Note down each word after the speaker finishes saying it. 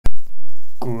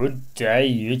Good day,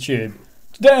 YouTube.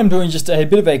 Today I'm doing just a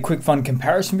bit of a quick fun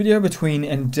comparison video between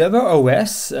Endeavour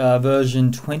OS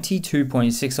version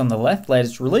 22.6 on the left,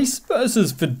 latest release,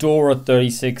 versus Fedora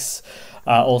 36,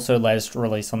 also latest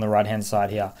release on the right hand side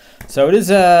here. So it's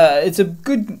a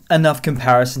good enough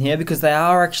comparison here because they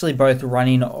are actually both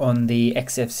running on the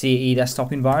XFCE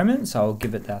desktop environment, so I'll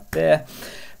give it that there.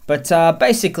 But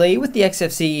basically, with the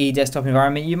XFCE desktop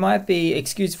environment, you might be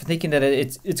excused for thinking that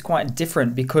it's quite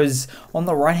different, because on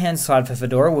the right-hand side for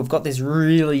Fedora, we've got this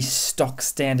really stock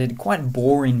standard, quite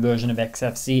boring version of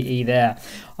XFCE there.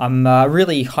 I'm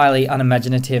really highly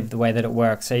unimaginative the way that it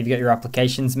works. So you've got your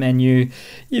applications menu,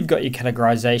 you've got your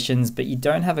categorizations, but you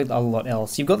don't have a lot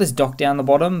else. You've got this dock down the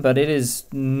bottom, but it is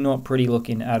not pretty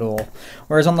looking at all.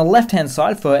 Whereas on the left-hand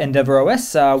side for Endeavour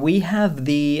OS, we have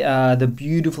the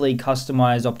beautifully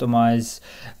customized, optimized,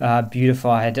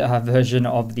 beautified version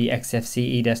of the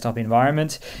XFCE desktop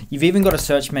environment. You've even got a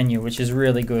search menu, which is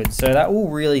really good. So that will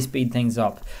really speed things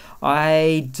up.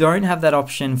 I don't have that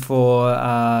option for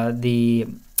the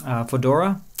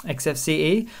Fedora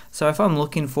XFCE, so if I'm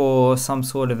looking for some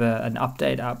sort of an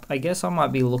update app, I guess I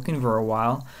might be looking for a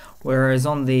while. Whereas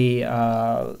on the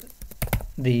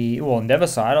Endeavour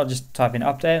side, I'll just type in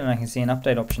update and I can see an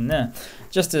update option there,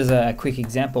 just as a quick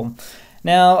example.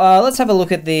 Now let's have a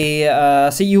look at the,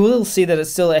 so you will see that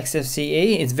it's still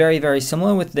XFCE. It's very, very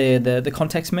similar with the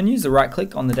context menus, the right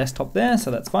click on the desktop there, so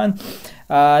that's fine.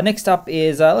 Next up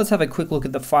is, let's have a quick look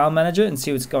at the file manager and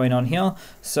see what's going on here.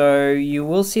 So you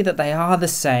will see that they are the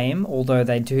same, although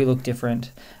they do look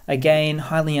different. Again,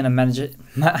 highly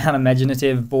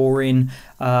unimaginative, boring,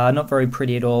 not very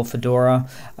pretty at all. Fedora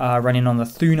running on the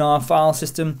Thunar file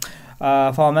system.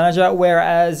 File manager,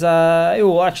 whereas it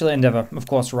will actually Endeavour, of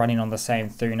course, running on the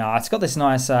same Thunar. It's got this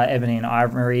nice ebony and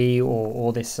ivory,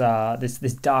 or this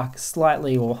dark,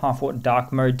 slightly or half-watt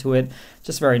dark mode to it.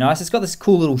 Just very nice. It's got this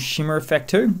cool little shimmer effect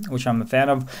too, which I'm a fan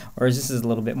of, whereas this is a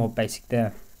little bit more basic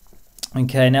there.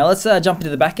 Okay, now let's jump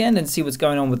into the back end and see what's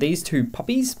going on with these two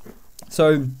puppies.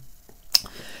 So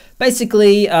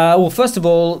basically, well, first of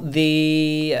all,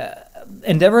 the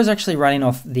Endeavour is actually running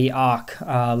off the Arc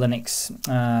Linux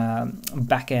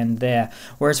backend there,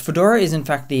 whereas Fedora is in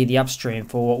fact the upstream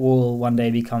for what will one day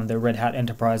become the Red Hat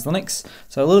Enterprise Linux.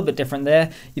 So a little bit different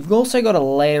there. You've also got a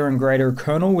later and greater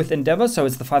kernel with Endeavour, so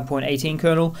it's the 5.18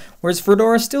 kernel, whereas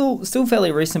Fedora is still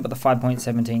fairly recent, but the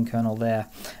 5.17 kernel there.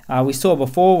 We saw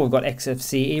before, we've got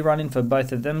XFCE running for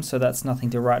both of them, so that's nothing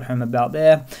to write home about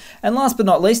there. And last but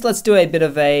not least, let's do a bit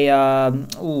of a,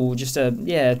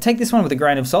 take this one with a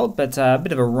grain of salt, but a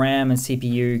bit of a RAM and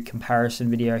CPU comparison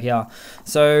video here.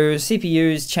 So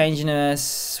CPU's changing,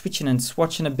 switching and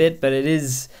swatching a bit, but it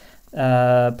is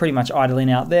pretty much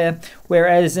idling out there.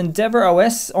 Whereas Endeavour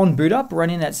OS on boot up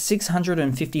running at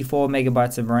 654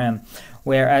 megabytes of RAM.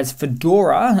 Whereas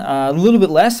Fedora, a little bit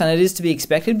less, and it is to be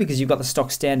expected because you've got the stock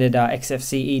standard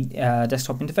XFCE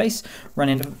desktop interface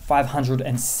running at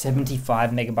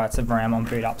 575 megabytes of RAM on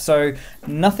boot up. So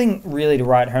nothing really to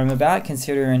write home about,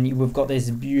 considering we've got this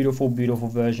beautiful, beautiful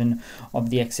version of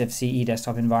the XFCE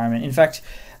desktop environment. In fact,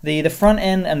 the front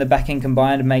end and the back end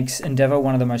combined makes Endeavour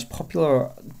one of the most popular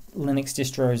Linux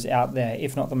distros out there,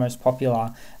 if not the most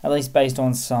popular, at least based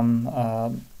on some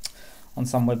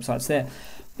websites there.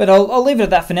 But I'll leave it at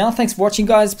that for now. Thanks for watching,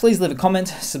 guys. Please leave a comment,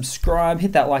 subscribe,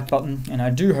 hit that like button, and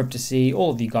I do hope to see all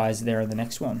of you guys there in the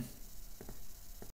next one.